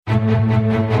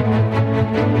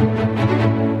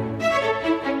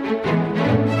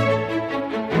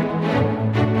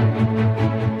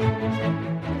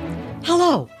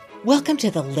Hello, welcome to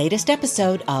the latest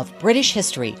episode of British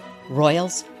History,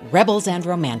 Royals, Rebels, and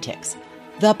Romantics,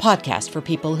 the podcast for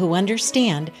people who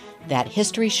understand that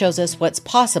history shows us what's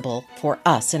possible for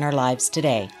us in our lives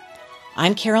today.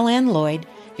 I'm Carol Ann Lloyd,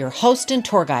 your host and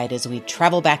tour guide as we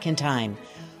travel back in time.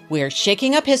 We're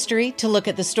shaking up history to look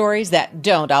at the stories that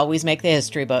don't always make the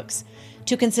history books,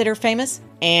 to consider famous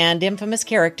and infamous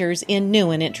characters in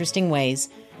new and interesting ways,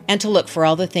 and to look for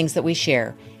all the things that we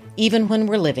share, even when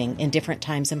we're living in different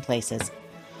times and places.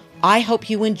 I hope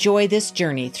you enjoy this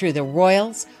journey through the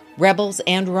royals, rebels,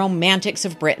 and romantics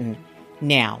of Britain.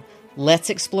 Now, let's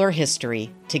explore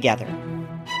history together.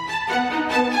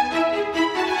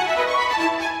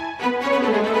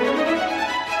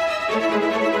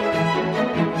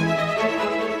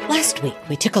 Last week,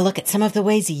 we took a look at some of the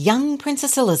ways young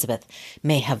Princess Elizabeth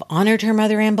may have honored her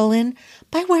mother Anne Boleyn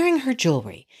by wearing her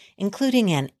jewelry,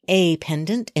 including an A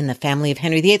pendant in the family of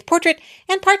Henry VIII portrait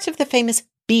and parts of the famous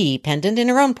B pendant in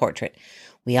her own portrait.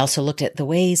 We also looked at the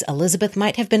ways Elizabeth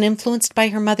might have been influenced by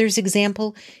her mother's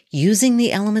example, using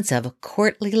the elements of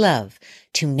courtly love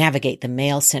to navigate the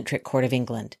male-centric court of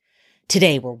England.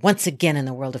 Today, we're once again in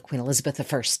the world of Queen Elizabeth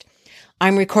I.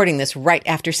 I'm recording this right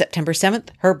after September 7th,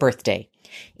 her birthday.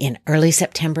 In early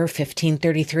September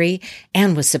 1533,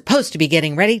 Anne was supposed to be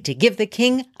getting ready to give the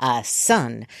king a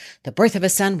son. The birth of a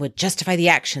son would justify the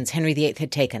actions Henry VIII had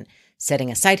taken,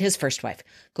 setting aside his first wife,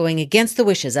 going against the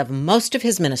wishes of most of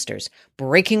his ministers,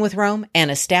 breaking with Rome, and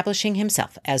establishing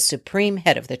himself as supreme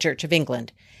head of the Church of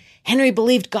England. Henry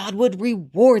believed God would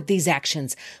reward these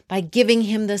actions by giving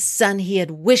him the son he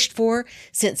had wished for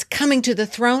since coming to the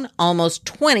throne almost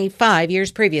 25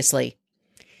 years previously.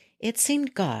 It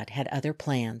seemed God had other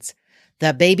plans.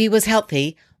 The baby was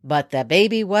healthy, but the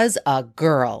baby was a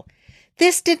girl.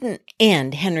 This didn't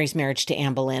end Henry's marriage to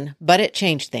Anne Boleyn, but it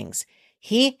changed things.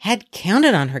 He had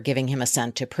counted on her giving him a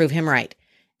son to prove him right.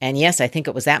 And yes, I think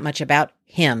it was that much about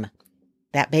him.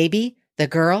 That baby, the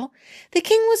girl, the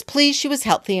king was pleased she was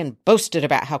healthy and boasted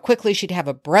about how quickly she'd have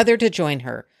a brother to join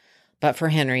her. But for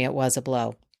Henry, it was a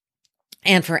blow.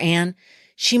 And for Anne,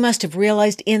 she must have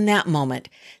realized in that moment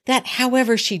that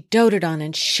however she doted on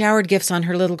and showered gifts on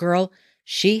her little girl,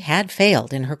 she had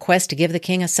failed in her quest to give the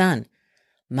king a son.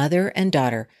 Mother and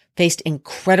daughter faced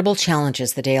incredible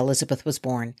challenges the day Elizabeth was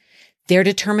born. Their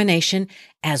determination,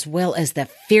 as well as the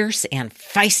fierce and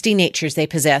feisty natures they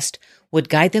possessed, would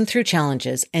guide them through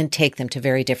challenges and take them to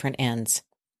very different ends.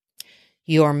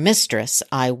 Your mistress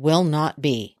I will not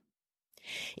be.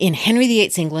 In Henry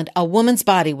VIII's England, a woman's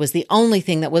body was the only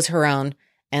thing that was her own,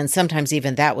 and sometimes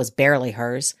even that was barely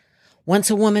hers. Once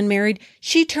a woman married,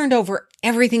 she turned over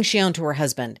everything she owned to her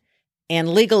husband,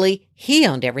 and legally, he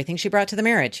owned everything she brought to the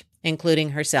marriage,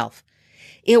 including herself.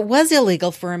 It was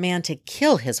illegal for a man to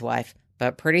kill his wife,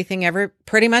 but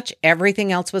pretty much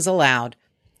everything else was allowed.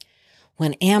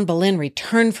 When Anne Boleyn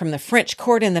returned from the French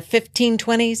court in the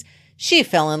 1520s, she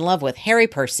fell in love with Harry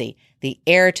Percy, the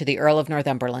heir to the Earl of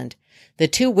Northumberland. The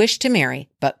two wished to marry,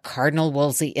 but Cardinal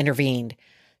Wolsey intervened.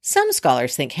 Some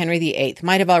scholars think Henry VIII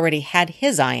might have already had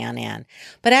his eye on Anne,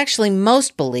 but actually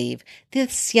most believe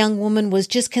this young woman was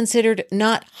just considered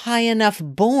not high enough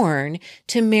born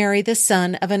to marry the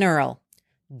son of an earl.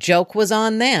 Joke was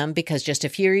on them because just a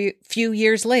few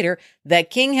years later, the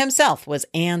king himself was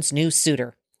Anne's new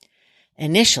suitor.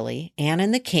 Initially, Anne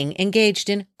and the king engaged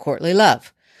in courtly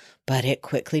love, but it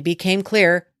quickly became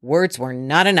clear words were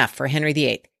not enough for Henry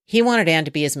VIII. He wanted Anne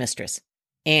to be his mistress.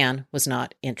 Anne was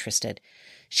not interested.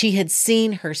 She had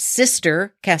seen her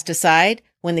sister cast aside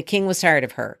when the king was tired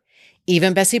of her.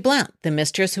 Even Bessie Blount, the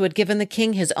mistress who had given the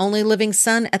king his only living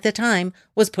son at the time,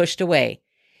 was pushed away.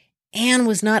 Anne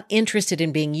was not interested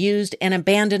in being used and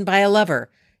abandoned by a lover,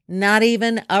 not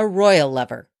even a royal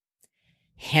lover.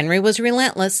 Henry was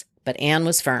relentless, but Anne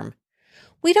was firm.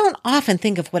 We don't often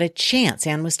think of what a chance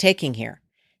Anne was taking here.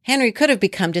 Henry could have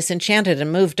become disenchanted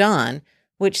and moved on,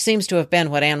 which seems to have been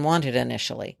what Anne wanted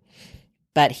initially.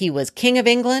 But he was King of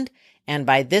England, and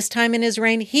by this time in his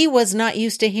reign, he was not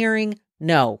used to hearing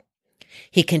no.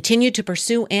 He continued to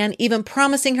pursue Anne, even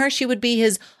promising her she would be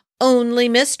his only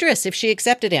mistress if she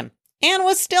accepted him. Anne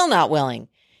was still not willing.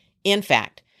 In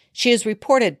fact, she is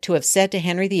reported to have said to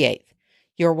Henry VIII,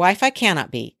 "Your wife I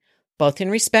cannot be, both in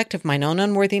respect of mine own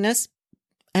unworthiness,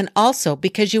 and also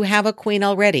because you have a queen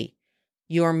already.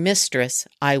 Your mistress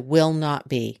I will not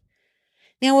be."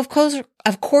 Now, of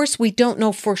course, we don't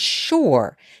know for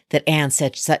sure that Anne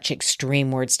said such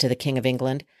extreme words to the King of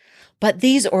England, but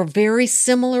these or very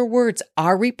similar words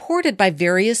are reported by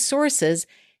various sources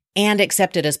and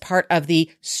accepted as part of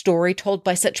the story told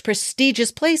by such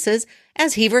prestigious places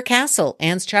as Hever Castle,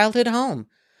 Anne's childhood home.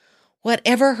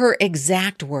 Whatever her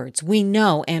exact words, we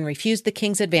know Anne refused the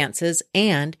king's advances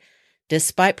and,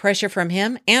 despite pressure from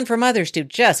him and from others to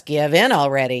just give in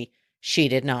already, she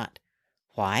did not.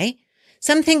 Why?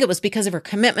 Some think it was because of her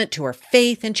commitment to her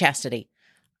faith and chastity.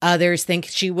 Others think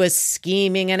she was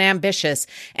scheming and ambitious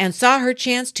and saw her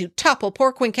chance to topple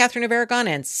poor Queen Catherine of Aragon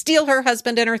and steal her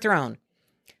husband and her throne.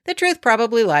 The truth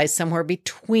probably lies somewhere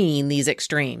between these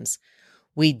extremes.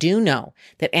 We do know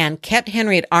that Anne kept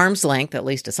Henry at arm's length, at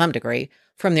least to some degree,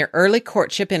 from their early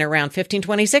courtship in around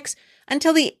 1526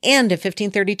 until the end of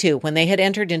 1532, when they had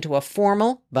entered into a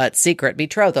formal but secret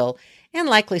betrothal and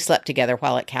likely slept together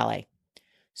while at Calais.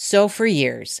 So for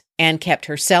years, Anne kept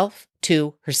herself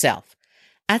to herself.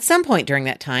 At some point during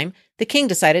that time, the king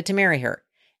decided to marry her.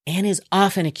 Anne is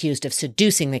often accused of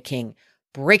seducing the king,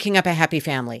 breaking up a happy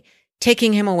family,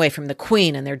 taking him away from the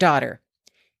queen and their daughter.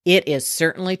 It is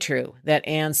certainly true that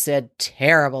Anne said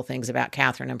terrible things about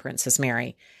Catherine and Princess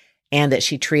Mary, and that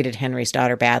she treated Henry's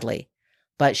daughter badly.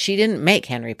 But she didn't make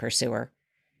Henry pursue her.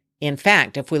 In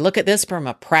fact, if we look at this from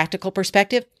a practical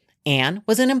perspective, Anne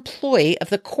was an employee of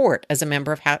the court as a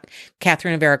member of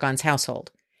Catherine of Aragon's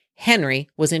household. Henry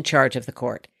was in charge of the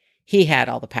court. He had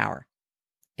all the power.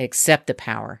 Except the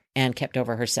power Anne kept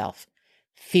over herself.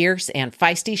 Fierce and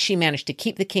feisty, she managed to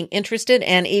keep the king interested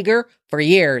and eager for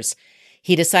years.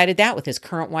 He decided that with his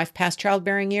current wife past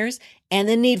childbearing years and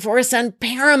the need for a son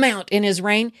paramount in his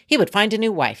reign, he would find a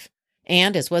new wife.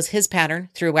 And, as was his pattern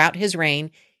throughout his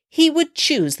reign, he would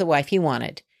choose the wife he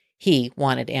wanted. He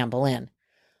wanted Anne Boleyn.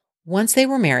 Once they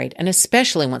were married, and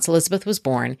especially once Elizabeth was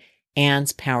born,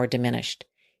 Anne's power diminished.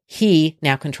 He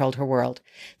now controlled her world.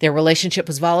 Their relationship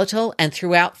was volatile, and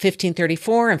throughout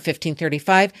 1534 and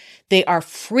 1535, they are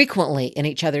frequently in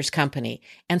each other's company,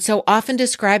 and so often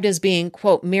described as being,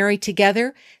 quote, married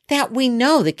together, that we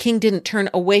know the king didn't turn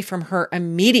away from her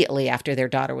immediately after their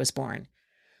daughter was born.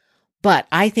 But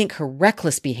I think her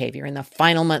reckless behavior in the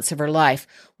final months of her life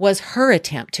was her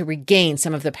attempt to regain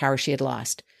some of the power she had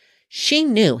lost. She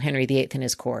knew Henry VIII and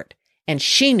his court, and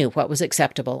she knew what was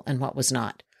acceptable and what was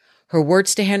not. Her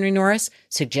words to Henry Norris,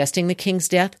 suggesting the king's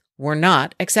death, were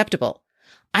not acceptable.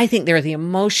 I think they're the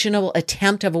emotional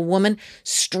attempt of a woman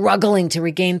struggling to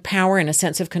regain power and a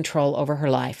sense of control over her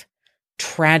life.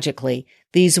 Tragically,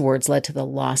 these words led to the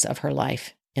loss of her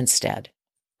life instead.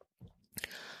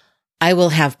 I will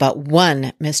have but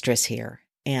one mistress here,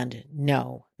 and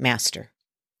no master.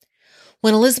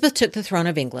 When Elizabeth took the throne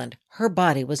of England, her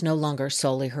body was no longer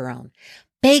solely her own.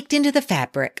 Baked into the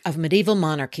fabric of medieval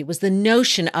monarchy was the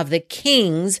notion of the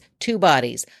king's two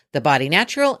bodies, the body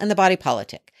natural and the body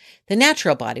politic. The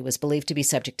natural body was believed to be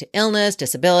subject to illness,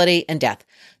 disability, and death.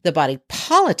 The body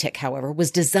politic, however, was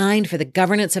designed for the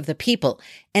governance of the people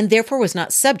and therefore was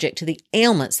not subject to the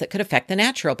ailments that could affect the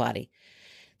natural body.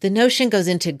 The notion goes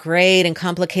into great and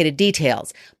complicated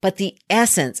details, but the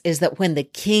essence is that when the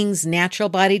king's natural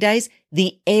body dies,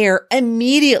 the heir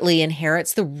immediately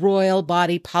inherits the royal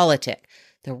body politic,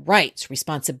 the rights,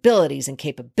 responsibilities, and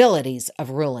capabilities of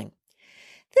ruling.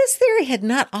 This theory had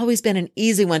not always been an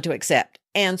easy one to accept,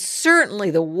 and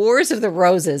certainly the Wars of the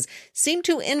Roses seemed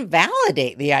to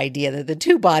invalidate the idea that the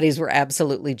two bodies were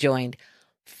absolutely joined.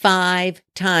 5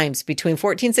 times between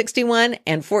 1461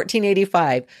 and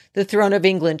 1485, the throne of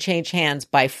England changed hands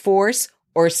by force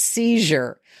or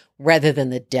seizure rather than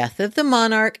the death of the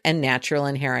monarch and natural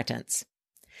inheritance.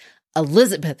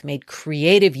 Elizabeth made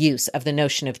creative use of the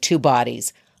notion of two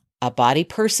bodies, a body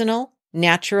personal,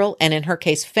 natural, and in her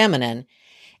case feminine,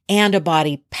 and a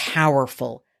body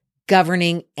powerful,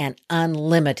 governing, and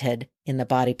unlimited in the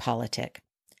body politic.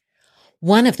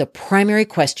 One of the primary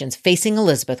questions facing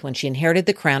Elizabeth when she inherited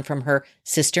the crown from her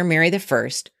sister Mary I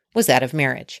was that of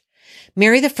marriage.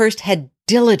 Mary I had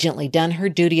diligently done her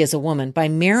duty as a woman by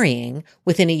marrying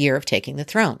within a year of taking the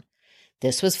throne.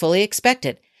 This was fully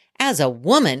expected. As a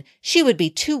woman, she would be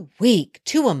too weak,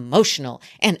 too emotional,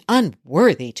 and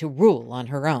unworthy to rule on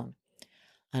her own.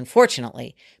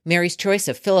 Unfortunately, Mary's choice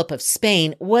of Philip of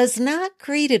Spain was not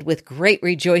greeted with great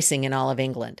rejoicing in all of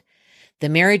England. The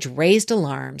marriage raised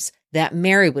alarms that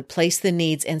Mary would place the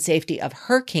needs and safety of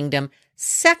her kingdom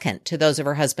second to those of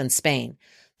her husband Spain.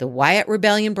 The Wyatt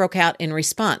Rebellion broke out in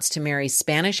response to Mary's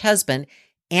Spanish husband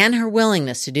and her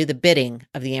willingness to do the bidding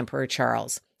of the Emperor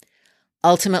Charles.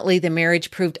 Ultimately, the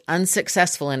marriage proved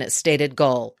unsuccessful in its stated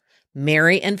goal.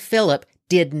 Mary and Philip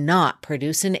did not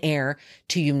produce an heir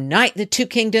to unite the two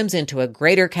kingdoms into a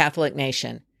greater Catholic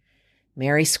nation.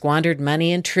 Mary squandered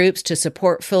money and troops to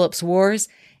support Philip's wars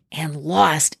and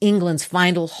lost England's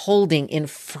final holding in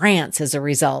France as a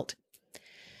result.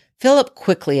 Philip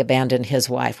quickly abandoned his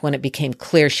wife when it became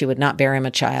clear she would not bear him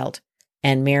a child,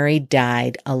 and Mary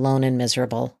died alone and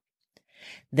miserable.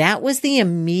 That was the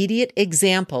immediate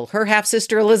example her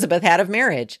half-sister Elizabeth had of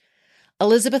marriage.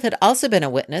 Elizabeth had also been a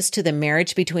witness to the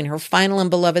marriage between her final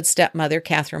and beloved stepmother,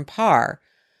 Catherine Parr,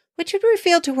 which had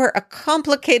revealed to her a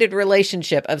complicated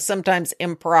relationship of sometimes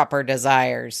improper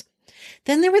desires.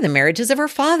 Then there were the marriages of her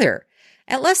father.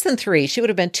 At less than 3, she would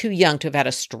have been too young to have had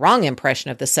a strong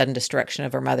impression of the sudden destruction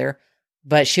of her mother,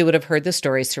 but she would have heard the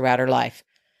stories throughout her life.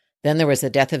 Then there was the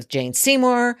death of Jane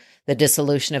Seymour, the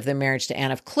dissolution of the marriage to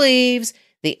Anne of Cleves,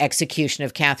 the execution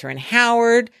of Catherine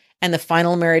Howard, and the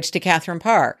final marriage to Catherine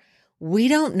Parr. We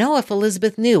don't know if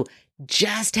Elizabeth knew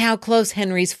just how close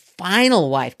Henry's final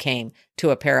wife came to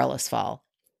a perilous fall.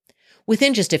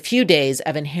 Within just a few days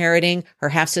of inheriting her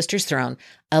half-sister's throne,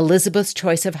 Elizabeth's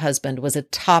choice of husband was a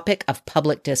topic of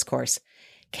public discourse.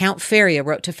 Count Feria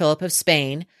wrote to Philip of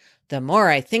Spain, "The more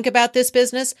I think about this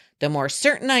business, the more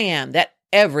certain I am that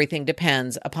everything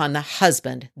depends upon the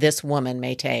husband this woman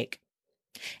may take."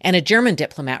 And a German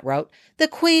diplomat wrote, "The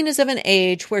queen is of an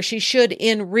age where she should,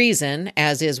 in reason,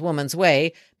 as is woman's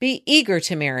way, be eager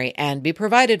to marry and be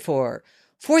provided for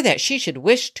that she should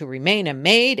wish to remain a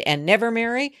maid and never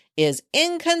marry is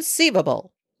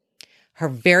inconceivable." Her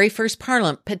very first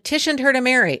parliament petitioned her to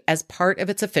marry as part of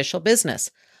its official business.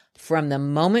 From the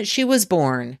moment she was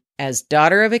born, as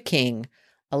daughter of a king,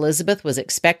 Elizabeth was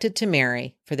expected to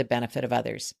marry for the benefit of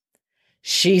others.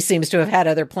 She seems to have had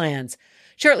other plans.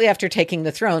 Shortly after taking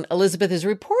the throne, Elizabeth is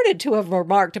reported to have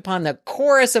remarked upon the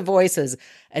chorus of voices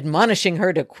admonishing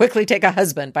her to quickly take a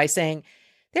husband by saying,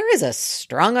 "There is a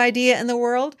strong idea in the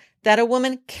world that a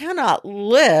woman cannot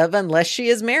live unless she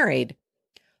is married."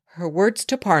 Her words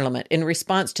to Parliament in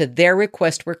response to their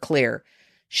request were clear.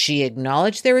 She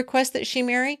acknowledged their request that she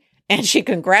marry, and she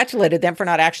congratulated them for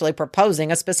not actually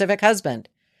proposing a specific husband.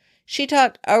 She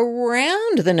talked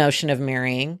around the notion of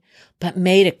marrying, but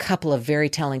made a couple of very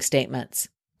telling statements.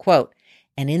 Quote,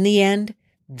 "And in the end,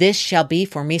 this shall be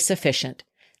for me sufficient,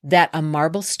 that a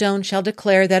marble stone shall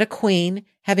declare that a queen,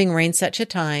 having reigned such a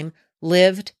time,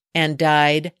 lived and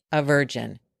died a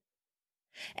virgin."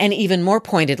 And even more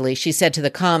pointedly, she said to the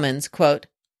Commons, quote,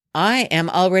 "I am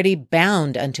already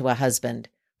bound unto a husband,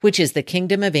 which is the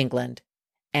kingdom of England,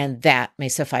 and that may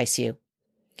suffice you."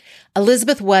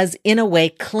 Elizabeth was, in a way,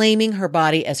 claiming her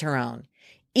body as her own,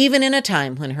 even in a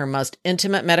time when her most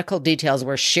intimate medical details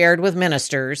were shared with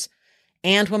ministers,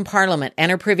 and when Parliament and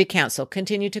her Privy Council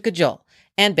continued to cajole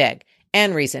and beg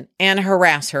and reason and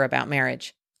harass her about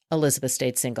marriage. Elizabeth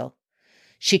stayed single.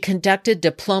 She conducted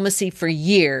diplomacy for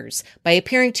years by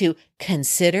appearing to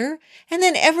consider and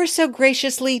then ever so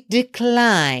graciously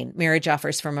decline marriage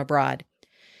offers from abroad.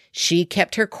 She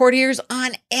kept her courtiers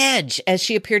on edge as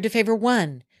she appeared to favor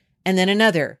one and then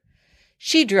another.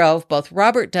 She drove both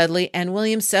Robert Dudley and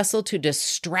William Cecil to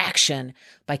distraction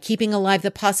by keeping alive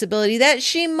the possibility that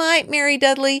she might marry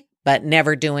Dudley, but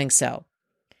never doing so.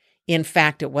 In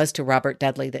fact, it was to Robert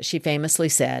Dudley that she famously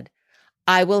said,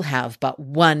 "I will have but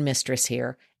one mistress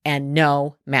here and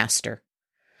no master."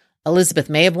 Elizabeth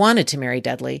may have wanted to marry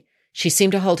Dudley. She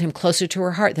seemed to hold him closer to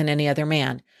her heart than any other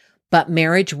man, but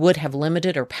marriage would have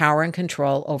limited her power and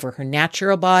control over her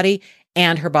natural body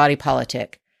and her body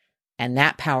politic. And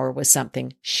that power was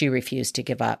something she refused to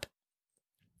give up.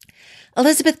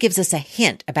 Elizabeth gives us a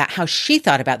hint about how she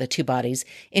thought about the two bodies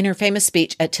in her famous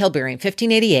speech at Tilbury in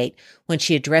 1588 when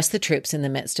she addressed the troops in the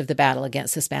midst of the battle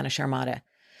against the Spanish Armada.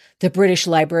 The British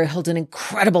Library holds an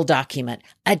incredible document,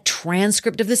 a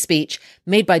transcript of the speech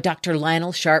made by Dr.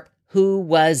 Lionel Sharp, who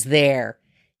was there.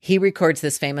 He records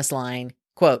this famous line,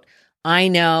 quote, "I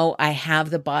know I have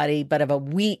the body but of a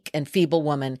weak and feeble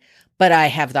woman, but I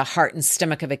have the heart and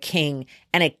stomach of a king,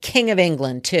 and a king of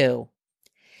England, too."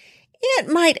 It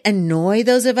might annoy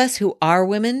those of us who are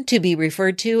women to be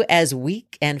referred to as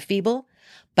weak and feeble,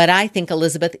 but I think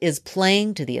Elizabeth is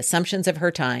playing to the assumptions of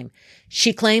her time.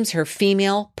 She claims her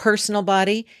female personal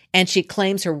body, and she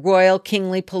claims her royal,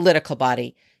 kingly, political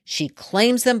body. She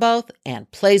claims them both and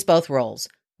plays both roles.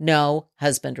 No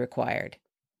husband required.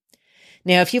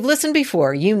 Now, if you've listened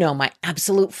before, you know my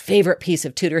absolute favorite piece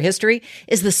of Tudor history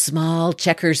is the small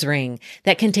checkers ring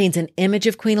that contains an image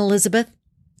of Queen Elizabeth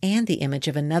and the image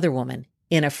of another woman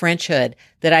in a French hood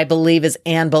that I believe is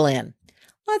Anne Boleyn.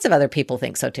 Lots of other people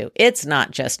think so too. It's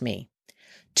not just me.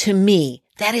 To me,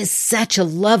 that is such a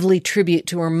lovely tribute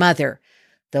to her mother,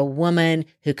 the woman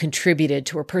who contributed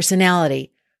to her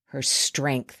personality, her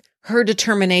strength, her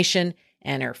determination,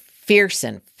 and her fierce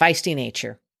and feisty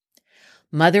nature.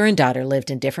 Mother and daughter lived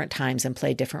in different times and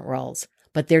played different roles,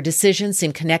 but their decisions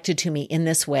seem connected to me in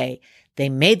this way. They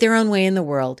made their own way in the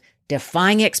world,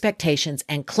 defying expectations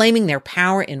and claiming their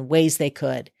power in ways they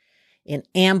could. In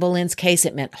Anne Boleyn's case,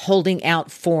 it meant holding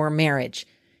out for marriage.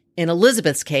 In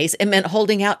Elizabeth's case, it meant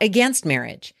holding out against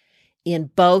marriage. In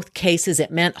both cases,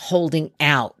 it meant holding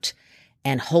out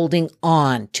and holding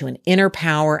on to an inner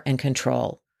power and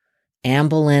control. Anne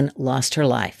Boleyn lost her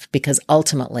life because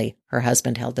ultimately her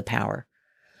husband held the power.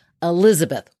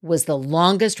 Elizabeth was the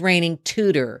longest reigning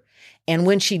Tudor, and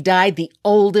when she died, the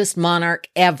oldest monarch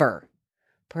ever.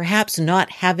 Perhaps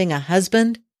not having a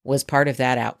husband was part of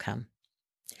that outcome.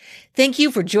 Thank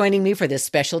you for joining me for this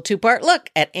special two-part look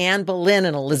at Anne Boleyn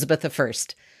and Elizabeth I.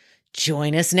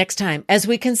 Join us next time as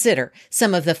we consider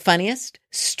some of the funniest,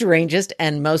 strangest,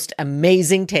 and most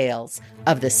amazing tales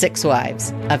of the 6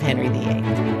 wives of Henry VIII.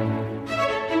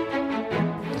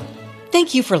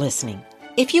 Thank you for listening.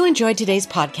 If you enjoyed today's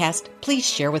podcast, please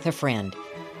share with a friend.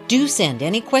 Do send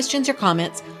any questions or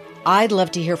comments. I'd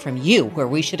love to hear from you where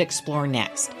we should explore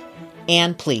next.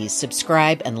 And please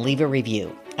subscribe and leave a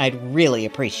review. I'd really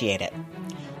appreciate it.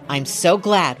 I'm so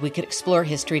glad we could explore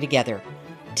history together.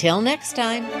 Till next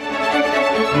time.